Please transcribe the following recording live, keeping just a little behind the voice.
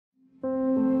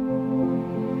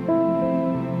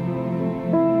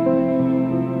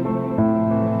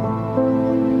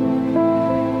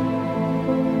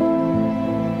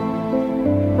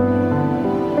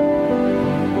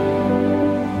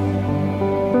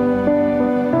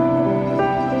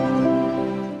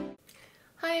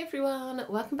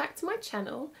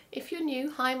channel. If you're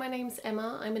new, hi, my name's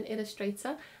Emma, I'm an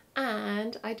illustrator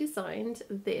and I designed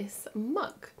this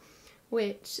mug,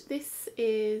 which this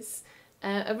is,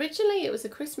 originally it was a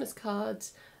Christmas card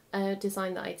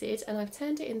design that I did, and I've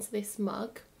turned it into this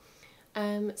mug.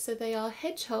 So they are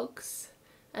hedgehogs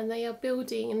and they are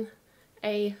building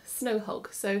a snow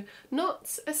hog, so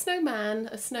not a snowman,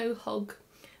 a snow hog,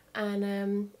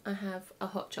 and I have a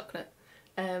hot chocolate.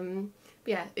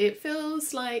 Yeah, it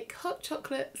feels like hot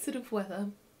chocolate sort of weather.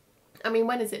 I mean,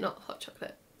 when is it not hot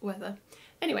chocolate weather?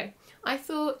 Anyway, I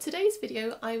thought today's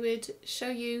video I would show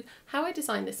you how I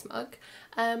designed this mug.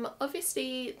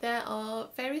 Obviously there are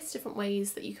various different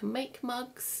ways that you can make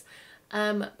mugs,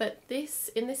 but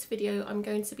in this video I'm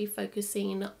going to be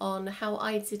focusing on how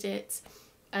I did it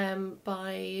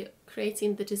by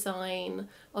creating the design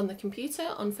on the computer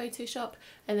on Photoshop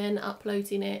and then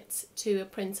uploading it to a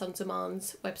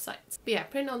print-on-demand website. But yeah,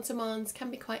 print-on-demand can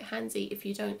be quite handy if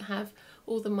you don't have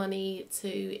all the money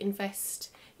to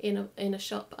invest in a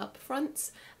shop up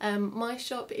front. My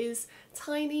shop is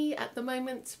tiny at the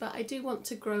moment, but I do want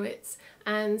to grow it,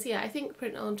 and yeah, I think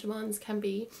print-on-demand can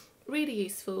be really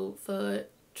useful for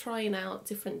trying out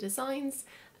different designs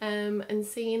and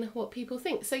seeing what people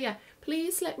think. So yeah,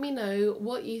 please let me know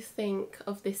what you think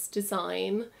of this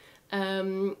design.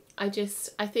 I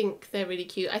think they're really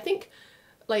cute. I think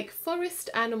like forest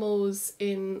animals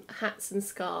in hats and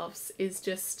scarves is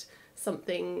just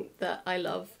something that I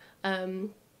love.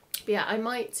 But yeah, I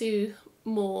might do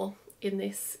more in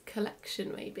this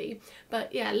collection maybe.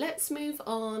 But yeah, let's move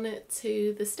on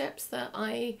to the steps that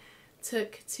I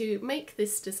took to make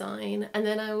this design, and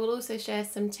then I will also share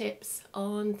some tips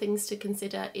on things to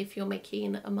consider if you're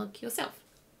making a mug yourself.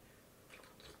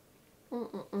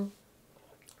 I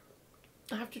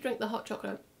have to drink the hot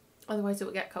chocolate, otherwise it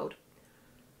will get cold.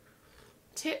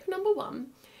 Tip number one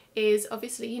is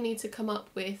obviously you need to come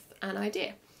up with an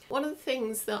idea. One of the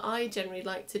things that I generally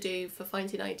like to do for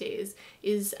finding ideas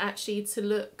is actually to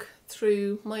look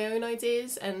through my own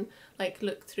ideas and like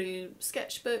look through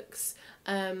sketchbooks,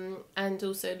 and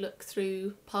also look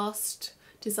through past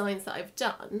designs that I've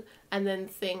done and then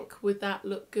think, would that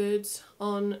look good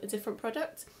on a different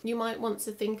product? You might want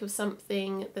to think of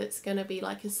something that's going to be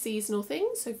like a seasonal thing.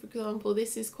 So for example,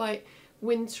 this is quite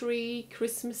wintry,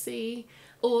 Christmassy,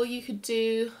 or you could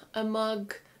do a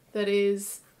mug that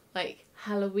is like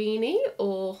Halloweeny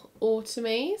or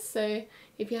autumny. So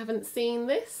if you haven't seen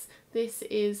this, this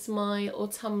is my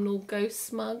autumnal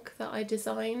ghost mug that I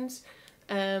designed,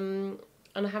 and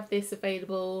I have this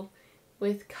available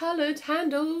with coloured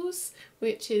handles,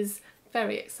 which is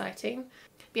very exciting.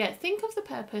 But yeah, think of the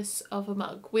purpose of a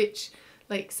mug, which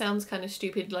like sounds kind of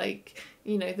stupid, like,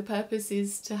 you know, the purpose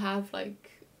is to have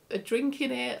like a drink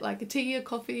in it, like a tea or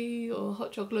coffee or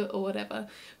hot chocolate or whatever,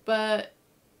 but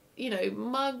you know,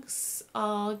 mugs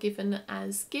are given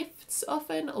as gifts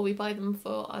often, or we buy them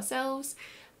for ourselves.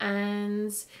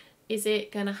 And is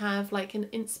it going to have like an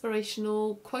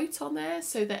inspirational quote on there,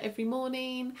 so that every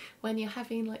morning when you're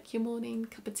having like your morning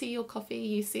cup of tea or coffee,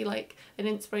 you see like an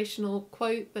inspirational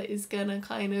quote that is going to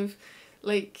kind of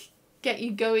like get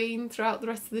you going throughout the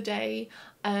rest of the day?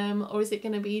 Or is it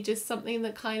going to be just something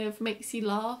that kind of makes you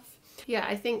laugh? Yeah,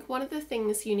 I think one of the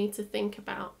things you need to think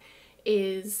about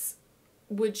is,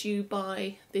 would you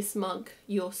buy this mug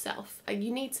yourself? And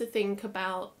you need to think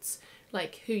about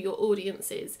like who your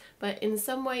audience is, but in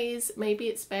some ways maybe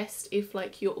it's best if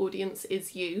like your audience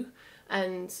is you.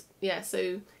 And yeah,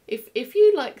 so if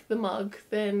you like the mug,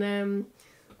 then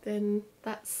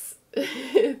that's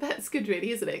that's good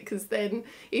really, isn't it? Because then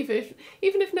even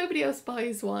if nobody else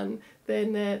buys one,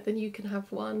 then you can have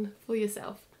one for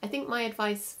yourself. I think my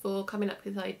advice for coming up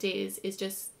with ideas is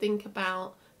just think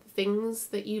about the things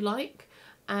that you like.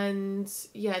 And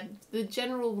yeah, the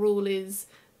general rule is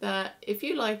that if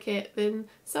you like it, then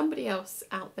somebody else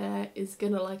out there is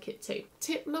gonna like it too.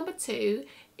 Tip number two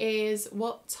is,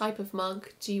 what type of mug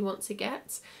do you want to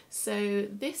get? So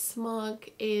this mug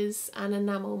is an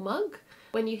enamel mug.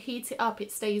 When you heat it up,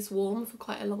 it stays warm for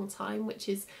quite a long time, which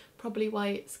is probably why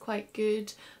it's quite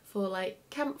good for like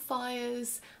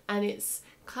campfires, and it's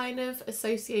kind of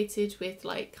associated with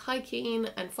like hiking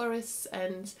and forests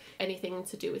and anything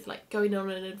to do with like going on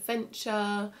an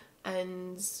adventure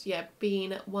and yeah,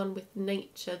 being at one with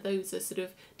nature. Those are sort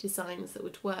of designs that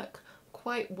would work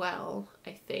quite well,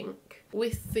 I think.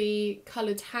 With the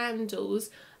coloured handles,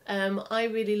 I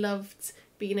really loved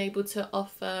being able to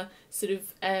offer sort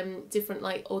of different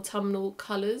like autumnal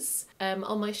colours.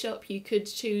 On my shop you could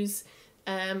choose,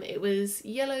 it was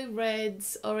yellow, red,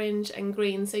 orange and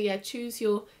green, so yeah, choose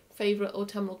your favourite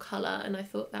autumnal colour, and I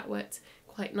thought that worked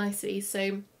quite nicely.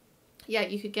 So yeah,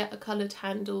 you could get a coloured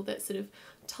handle that sort of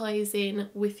ties in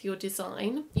with your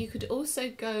design. You could also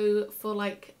go for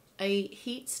like a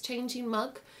heat changing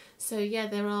mug. So yeah,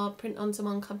 there are print on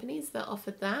demand companies that offer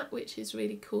that, which is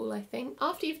really cool, I think.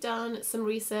 After you've done some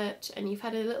research and you've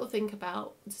had a little think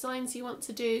about designs you want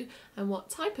to do and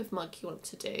what type of mug you want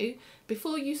to do,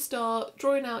 before you start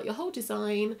drawing out your whole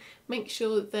design, make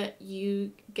sure that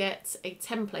you get a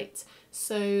template.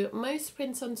 So most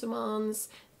print on demands,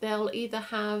 they'll either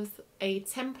have a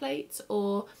template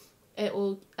or it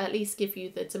will at least give you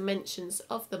the dimensions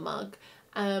of the mug.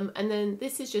 And then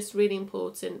this is just really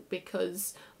important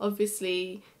because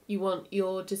obviously you want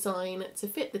your design to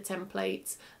fit the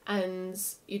template, and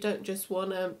you don't just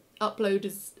want to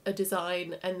upload a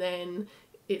design and then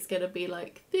it's going to be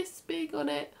like this big on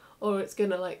it, or it's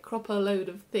going to like crop a load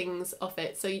of things off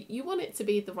it. So you want it to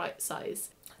be the right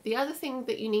size. The other thing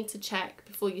that you need to check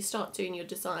before you start doing your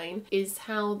design is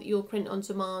how your print on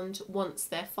demand wants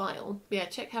their file. Yeah,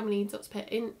 check how many dots per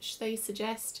inch they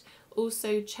suggest.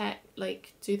 Also check,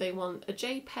 like, do they want a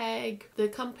JPEG? The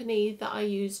company that I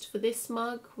used for this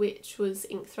mug, which was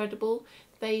Inkthreadble,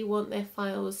 they want their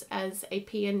files as a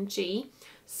PNG.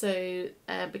 So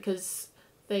because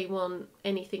they want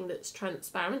anything that's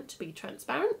transparent to be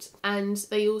transparent, and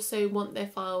they also want their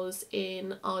files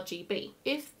in RGB.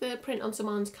 If the print on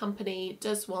demand company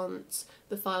does want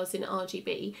the files in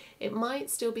RGB, it might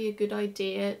still be a good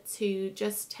idea to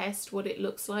just test what it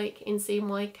looks like in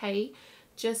CMYK,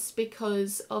 just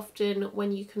because often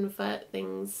when you convert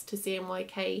things to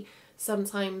CMYK,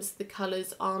 sometimes the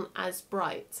colours aren't as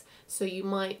bright. So you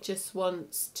might just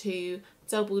want to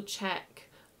double check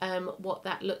what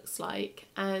that looks like,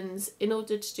 and in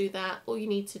order to do that, all you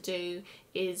need to do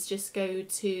is just go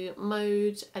to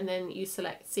mode and then you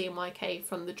select CMYK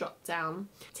from the drop down.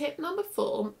 Tip number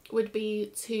 4 would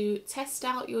be to test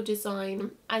out your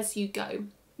design as you go.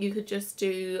 You could just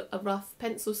do a rough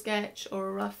pencil sketch or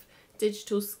a rough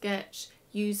digital sketch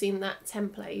using that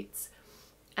template,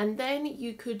 and then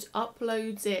you could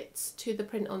upload it to the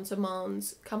print on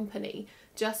demand company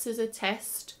just as a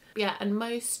test. Yeah, and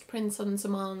most print on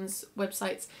demand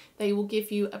websites, they will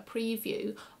give you a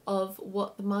preview of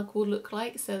what the mug will look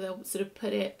like, so they'll sort of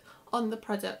put it on the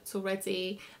product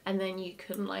already, and then you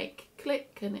can like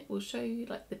click and it will show you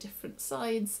like the different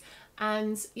sides.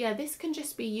 And yeah, this can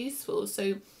just be useful,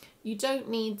 so you don't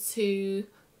need to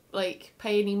like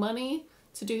pay any money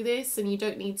to do this, and you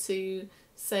don't need to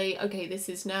say, okay, this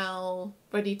is now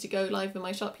ready to go live in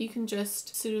my shop. You can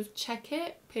just sort of check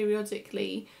it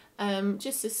periodically,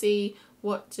 just to see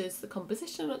what does the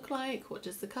composition look like, what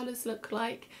does the colours look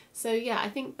like. So yeah, I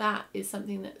think that is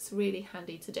something that's really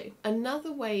handy to do.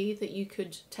 Another way that you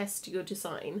could test your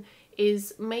design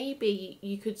is maybe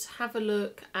you could have a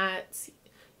look at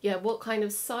what kind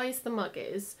of size the mug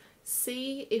is,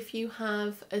 see if you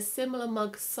have a similar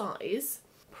mug size,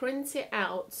 print it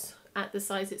out at the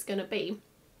size it's going to be,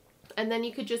 and then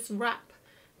you could just wrap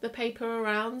the paper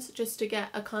around just to get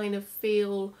a kind of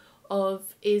feel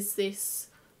of, is this,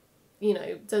 you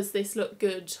know, does this look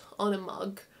good on a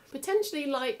mug? Potentially,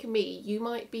 like me, you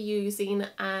might be using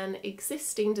an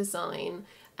existing design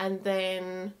and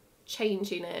then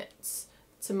changing it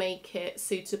to make it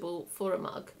suitable for a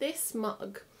mug. This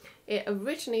mug, it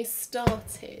originally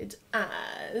started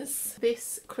as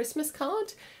this Christmas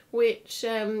card, which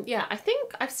I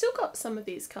think I've still got some of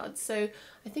these cards, so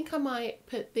I think I might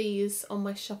put these on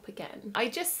my shop again. I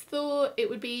just thought it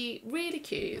would be really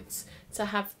cute to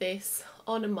have this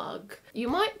on a mug. You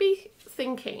might be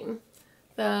thinking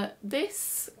that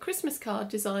this Christmas card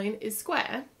design is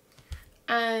square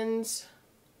and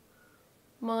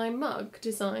my mug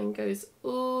design goes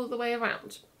all the way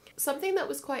around. Something that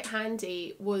was quite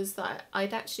handy was that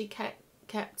I'd actually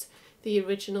kept the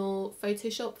original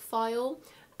Photoshop file,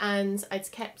 and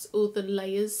I'd kept all the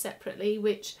layers separately,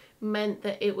 which meant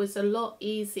that it was a lot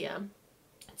easier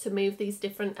to move these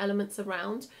different elements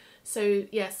around. So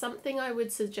yeah, something I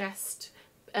would suggest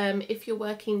if you're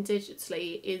working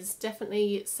digitally is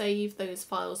definitely save those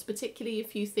files, particularly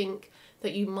if you think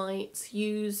that you might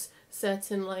use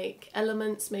certain like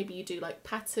elements. Maybe you do like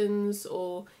patterns,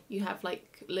 or you have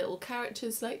like little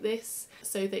characters like this,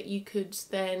 so that you could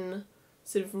then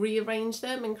sort of rearrange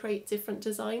them and create different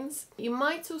designs. You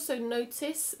might also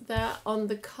notice that on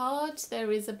the card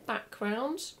there is a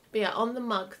background, but yeah, on the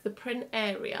mug, the print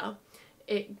area,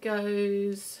 it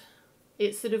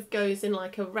sort of goes in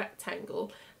like a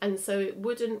rectangle, and so it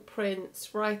wouldn't print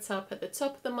right up at the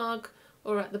top of the mug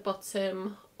or at the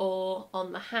bottom or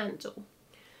on the handle.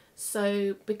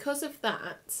 So because of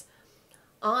that,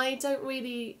 I don't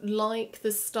really like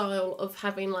the style of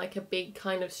having like a big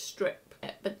kind of strip,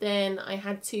 but then I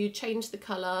had to change the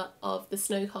colour of the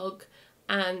snow hog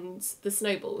and the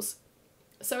snowballs.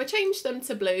 So I changed them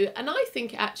to blue, and I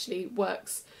think it actually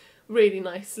works really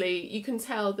nicely. You can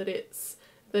tell that it's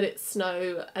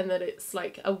snow and that it's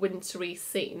like a wintry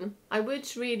scene. I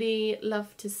would really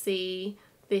love to see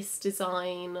this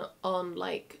design on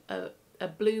like a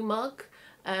blue mug.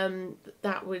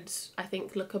 That would, I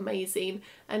think, look amazing,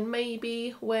 and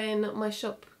maybe when my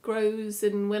shop grows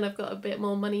and when I've got a bit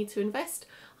more money to invest,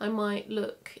 I might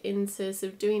look into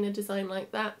sort of doing a design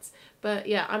like that. But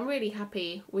yeah, I'm really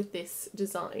happy with this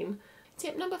design.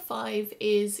 Tip number 5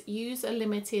 is use a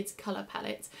limited colour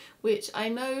palette, which I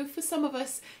know for some of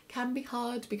us can be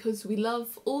hard because we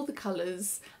love all the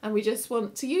colours and we just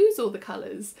want to use all the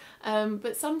colours,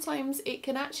 but sometimes it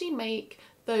can actually make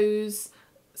those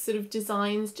sort of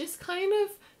designs just kind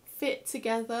of fit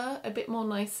together a bit more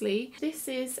nicely. This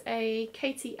is a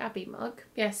Katie Abbey mug.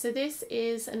 Yeah, so this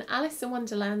is an Alice in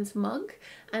Wonderland mug,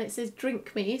 and it says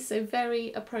drink me, so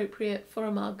very appropriate for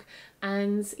a mug.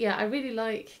 And yeah, I really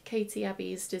like Katie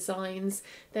Abbey's designs.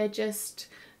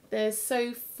 They're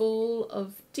so full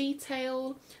of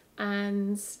detail,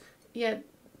 and yeah,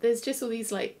 there's just all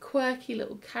these like quirky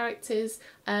little characters,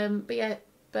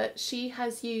 but she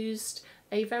has used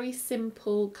a very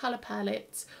simple colour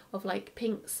palette of like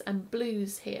pinks and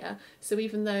blues here. So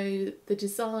even though the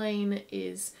design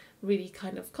is really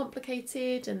kind of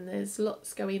complicated and there's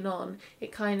lots going on,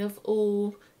 it kind of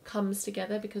all comes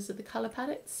together because of the colour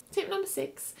palettes. Tip number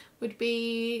 6 would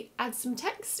be add some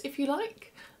text if you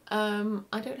like.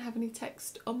 I don't have any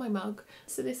text on my mug.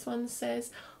 So this one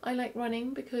says, I like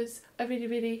running because I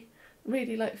really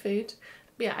like food.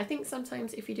 But yeah, I think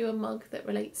sometimes if you do a mug that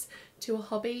relates to a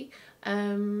hobby,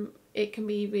 it can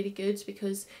be really good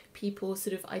because people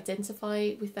sort of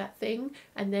identify with that thing,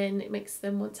 and then it makes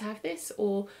them want to have this,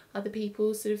 or other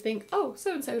people sort of think, oh,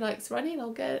 so and so likes running,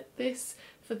 I'll get this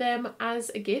for them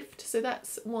as a gift. So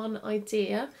that's one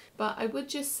idea. But I would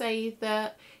just say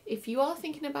that if you are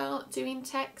thinking about doing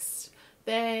text,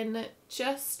 then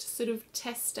just sort of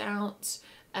test out,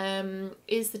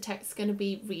 is the text going to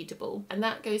be readable? And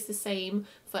that goes the same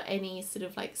for any sort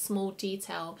of like small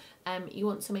detail. You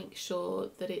want to make sure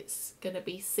that it's going to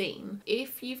be seen.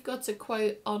 If you've got a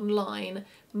quote online,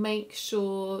 make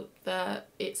sure that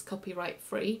it's copyright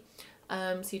free.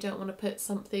 So you don't want to put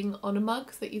something on a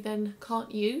mug that you then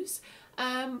can't use.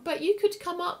 But you could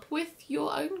come up with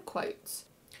your own quotes.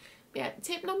 Yeah,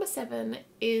 tip number 7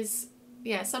 is,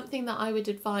 yeah, something that I would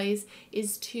advise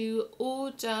is to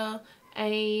order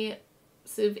a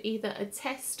sort of either a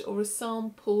test or a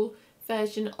sample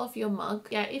version of your mug.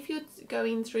 Yeah, if you're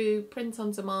going through print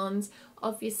on demand,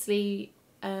 obviously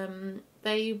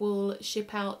they will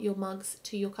ship out your mugs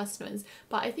to your customers,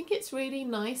 but I think it's really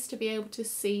nice to be able to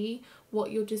see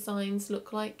what your designs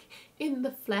look like in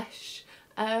the flesh.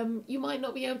 You might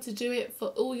not be able to do it for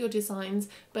all your designs,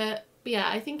 but yeah,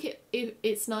 I think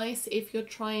it's nice if you're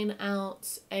trying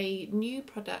out a new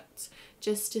product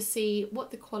just to see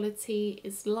what the quality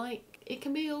is like. It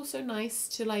can be also nice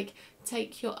to like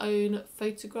take your own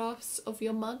photographs of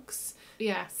your mugs.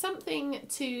 Yeah, something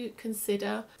to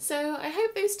consider. So I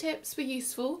hope those tips were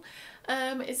useful.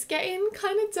 It's getting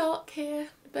kind of dark here,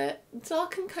 but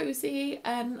dark and cozy,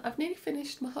 and I've nearly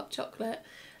finished my hot chocolate.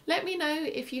 Let me know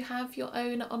if you have your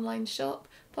own online shop.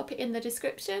 Pop it in the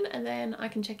description and then I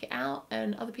can check it out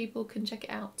and other people can check it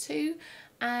out too.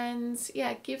 And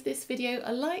yeah, give this video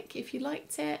a like if you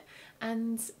liked it,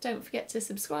 and don't forget to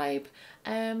subscribe.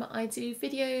 I do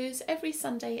videos every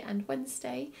Sunday and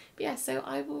Wednesday. But yeah, so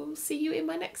I will see you in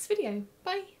my next video.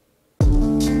 Bye!